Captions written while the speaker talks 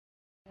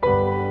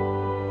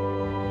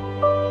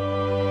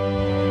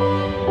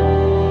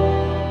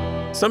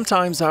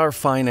Sometimes our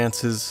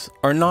finances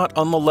are not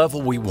on the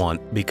level we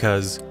want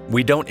because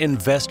we don't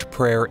invest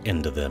prayer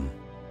into them.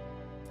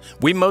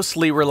 We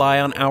mostly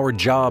rely on our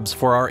jobs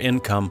for our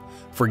income,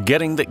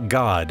 forgetting that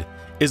God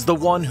is the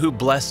one who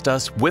blessed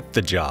us with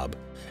the job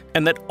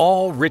and that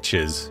all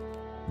riches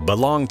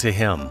belong to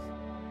Him.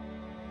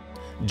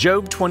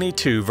 Job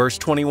 22 verse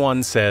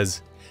 21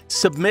 says,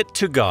 "Submit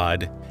to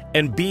God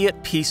and be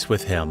at peace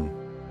with Him.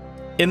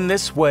 In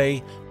this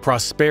way,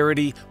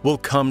 prosperity will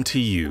come to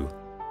you."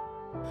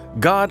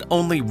 God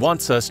only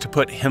wants us to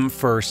put Him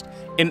first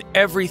in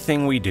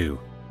everything we do,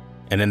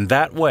 and in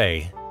that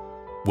way,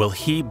 will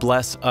He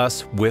bless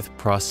us with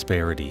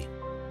prosperity.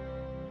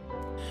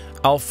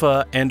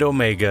 Alpha and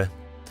Omega,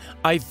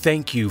 I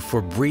thank You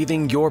for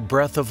breathing Your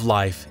breath of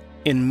life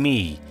in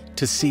me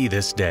to see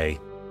this day.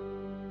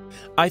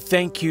 I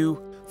thank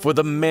You for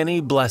the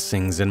many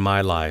blessings in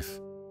my life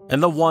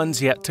and the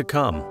ones yet to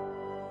come.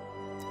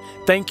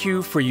 Thank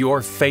You for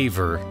Your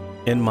favor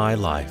in my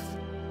life.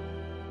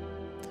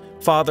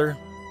 Father,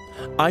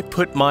 I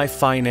put my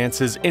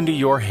finances into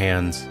Your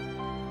hands.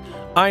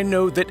 I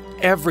know that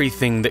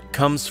everything that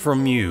comes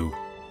from You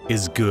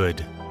is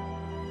good.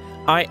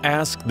 I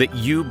ask that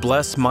You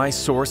bless my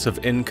source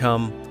of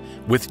income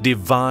with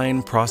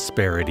divine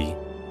prosperity.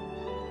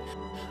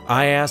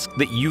 I ask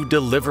that You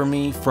deliver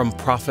me from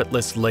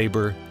profitless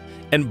labor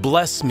and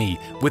bless me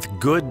with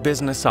good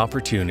business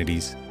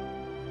opportunities.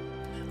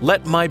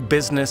 Let my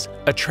business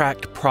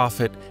attract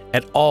profit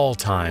at all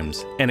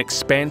times and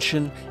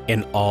expansion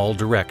in all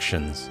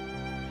directions.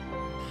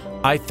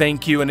 I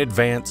thank You in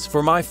advance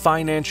for my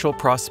financial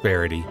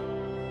prosperity.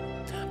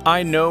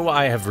 I know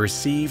I have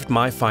received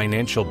my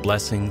financial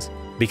blessings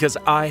because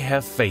I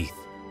have faith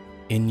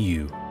in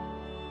You.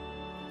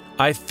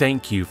 I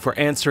thank You for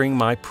answering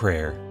my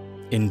prayer.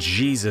 In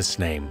Jesus'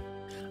 name,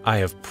 I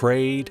have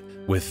prayed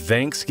with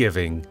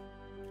thanksgiving.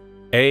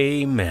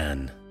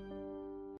 Amen.